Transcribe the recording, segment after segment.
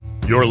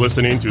You're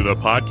listening to the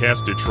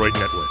Podcast Detroit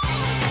Network.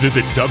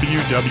 Visit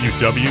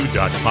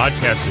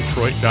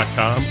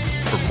www.podcastdetroit.com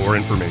for more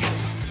information.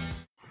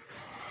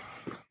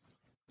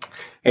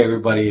 Hey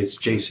everybody, it's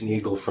Jason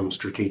Eagle from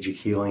Strategic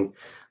Healing.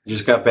 I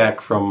just got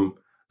back from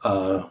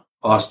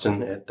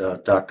Austin at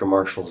Dr.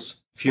 Marshall's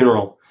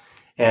funeral,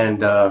 and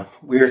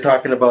we were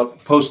talking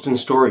about posting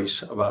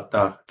stories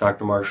about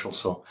Dr. Marshall.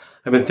 So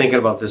I've been thinking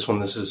about this one.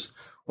 This is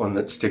one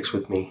that sticks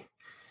with me.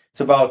 It's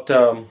about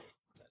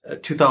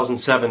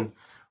 2007,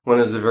 when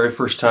it was the very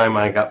first time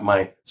I got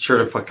my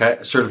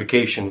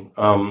certification,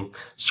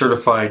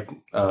 certified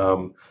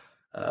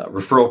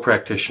referral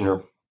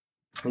practitioner.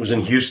 It was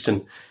in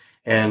Houston.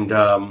 And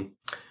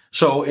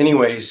so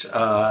anyways,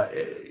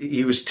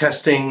 he was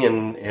testing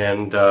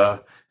and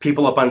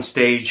people up on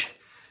stage.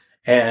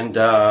 And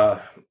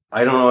I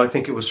don't know, I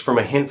think it was from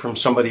a hint from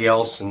somebody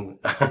else. And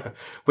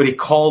but he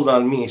called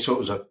on me. So it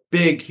was a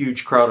big,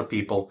 huge crowd of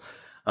people.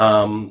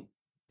 And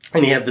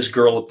he had this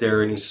girl up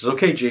there and he says,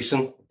 "Okay,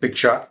 Jason, big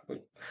shot,"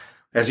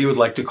 as he would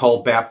like to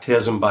call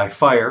baptism by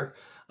fire,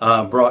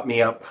 brought me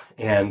up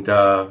and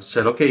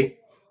said, "Okay,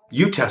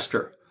 you test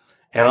her.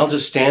 And I'll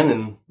just stand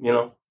and,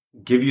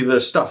 give you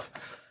the stuff."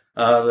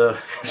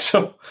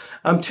 So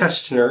I'm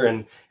testing her,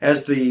 and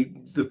as the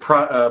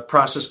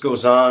process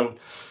goes on,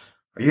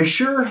 "Are you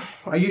sure?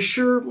 Are you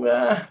sure?"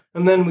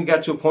 And then we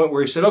got to a point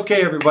where he said,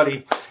 "Okay,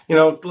 everybody,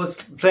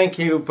 let's thank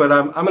you, but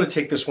I'm going to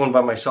take this one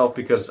by myself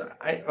because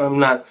I'm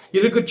not.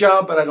 You did a good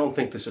job, but I don't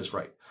think this is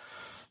right."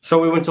 So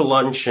we went to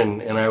lunch,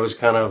 and I was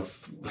kind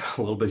of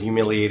a little bit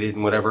humiliated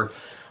and whatever,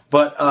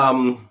 but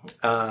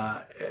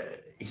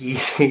he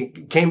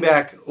came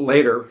back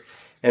later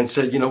and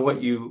said, "You know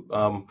what, you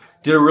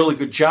did a really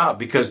good job,"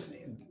 because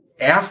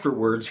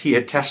afterwards he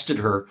had tested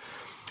her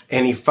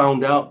and he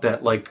found out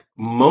that like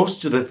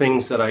most of the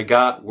things that I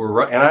got were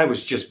right. And I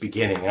was just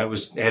beginning.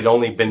 Had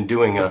only been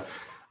doing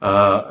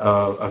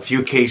a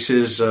few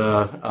cases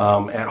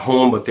at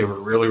home, but they were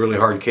really, really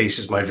hard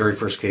cases. My very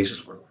first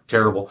cases were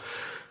terrible.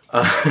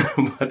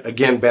 But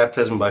again,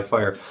 baptism by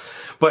fire.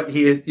 But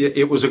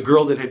it was a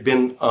girl that had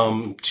been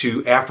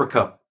to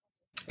Africa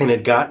and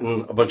had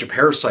gotten a bunch of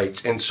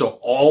parasites. And so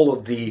all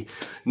of the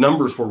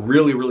numbers were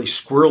really, really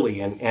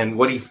squirrely. And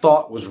what he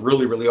thought was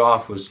really, really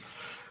off was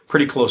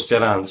pretty close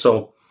dead on.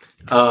 So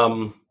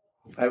I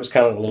was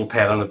kind of a little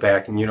pat on the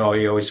back. And, he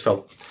always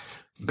felt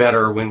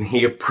better when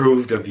he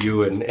approved of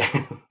you and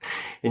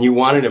you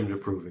wanted him to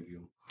approve of you.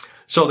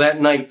 So that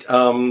night,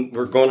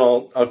 we're going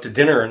all out to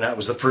dinner, and that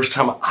was the first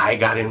time I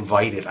got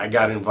invited. I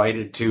got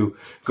invited to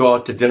go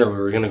out to dinner. We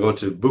were going to go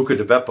to Buca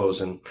di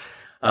Beppo's, and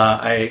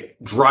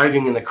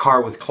driving in the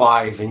car with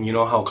Clive, and you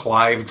know how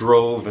Clive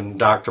drove and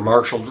Dr.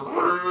 Marshall,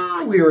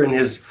 we were in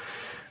his,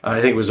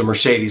 I think it was a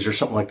Mercedes or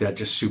something like that,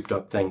 just souped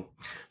up thing.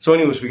 So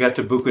anyways, we got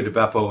to Buca di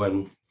Beppo,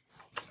 and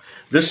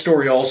this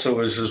story also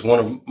is one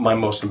of my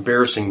most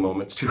embarrassing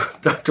moments to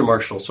Dr.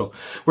 Marshall. So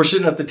we're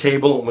sitting at the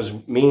table, and it was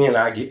me and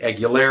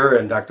Aguilera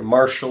and Dr.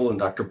 Marshall and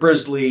Dr.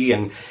 Brisley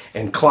and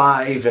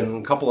Clive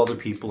and a couple other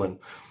people. And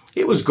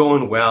it was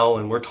going well,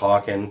 and we're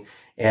talking.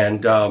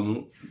 And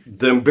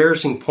the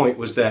embarrassing point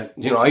was that,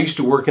 I used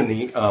to work in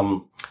the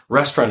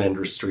restaurant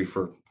industry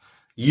for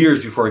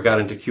years before I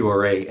got into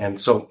QRA. And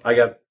so I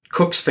got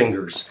cook's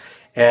fingers,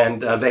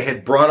 and they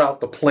had brought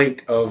out the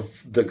plate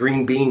of the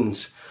green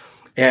beans.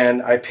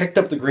 And I picked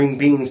up the green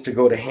beans to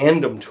go to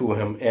hand them to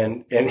him,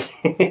 and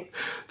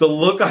the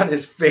look on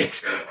his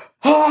face,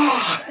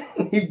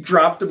 he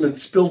dropped them and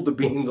spilled the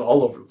beans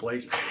all over the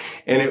place.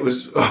 And it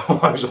was,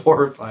 I was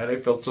horrified. I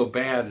felt so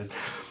bad.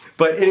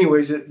 But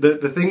anyways,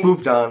 the thing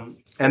moved on.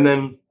 And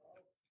then,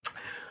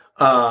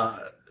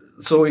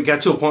 so we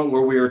got to a point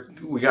where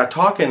we got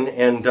talking,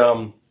 and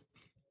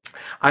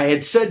I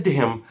had said to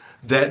him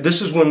that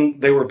this is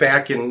when they were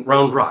back in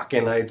Round Rock.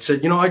 And I had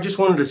said, I just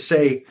wanted to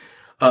say,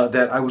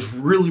 that I was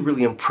really,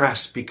 really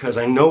impressed because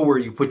I know where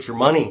you put your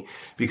money,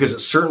 because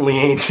it certainly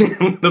ain't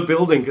in the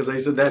building. Because I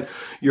said that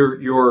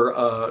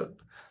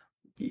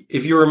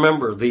if you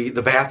remember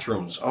the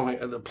bathrooms,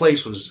 the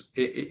place was,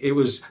 it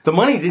was, the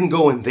money didn't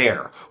go in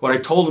there. What I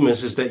told him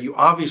is that you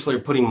obviously are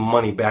putting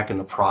money back in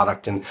the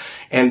product. And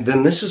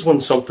then this is when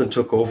something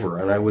took over.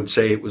 And I would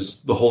say it was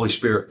the Holy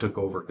Spirit took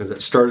over, because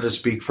it started to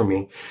speak for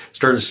me,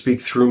 started to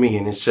speak through me.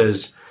 And it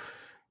says,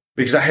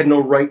 because I had no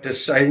right to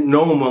say, I didn't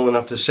know him well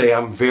enough to say,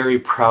 "I'm very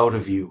proud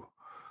of you."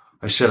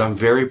 I said, "I'm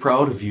very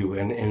proud of you."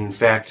 And in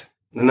fact,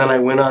 and then I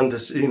went on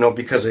to,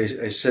 because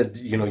I said,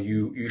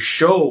 you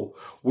show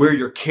where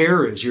your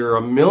care is. You're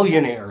a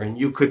millionaire and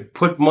you could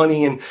put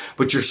money in,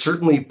 but you're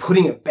certainly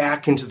putting it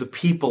back into the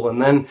people.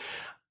 And then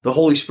the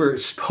Holy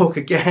Spirit spoke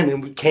again,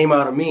 and it came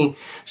out of me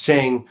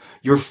saying,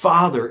 "Your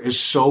father is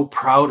so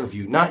proud of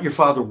you." Not your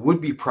father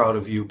would be proud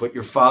of you, but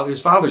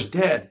his father's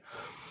dead.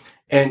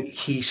 And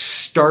he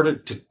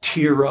started to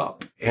tear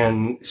up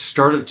and it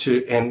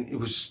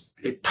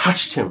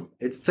touched him.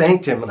 It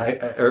thanked him. And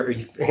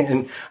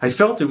I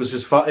felt it was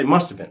his father. It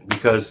must have been,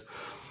 because,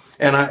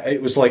 it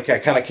was like, I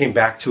kind of came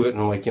back to it and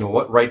I'm like,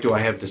 what right do I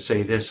have to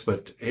say this?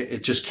 But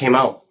it just came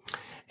out.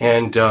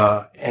 And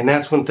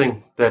that's one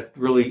thing that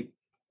really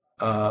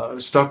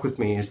stuck with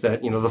me is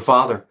that, the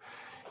father,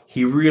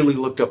 he really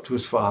looked up to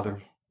his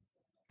father.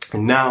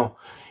 And now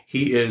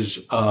he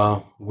is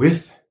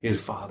with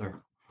his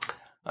father,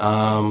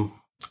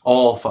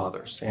 all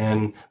fathers.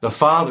 And the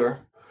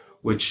father,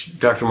 which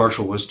Dr.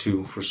 Marshall was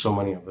too for so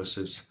many of us,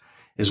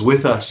 is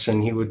with us,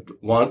 and he would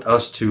want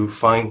us to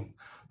find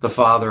the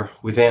Father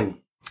within.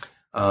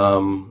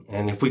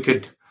 And if we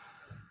could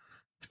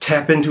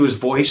tap into his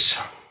voice,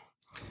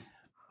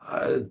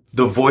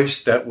 the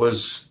voice that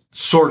was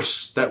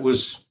source, that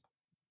was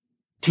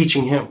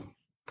teaching him,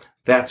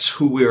 that's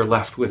who we are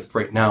left with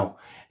right now.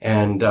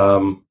 And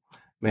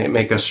may it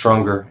make us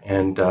stronger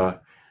and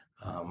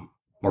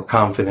more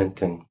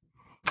confident. And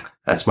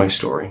that's my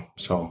story.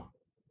 So,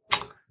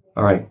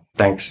 all right.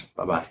 Thanks.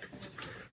 Bye-bye.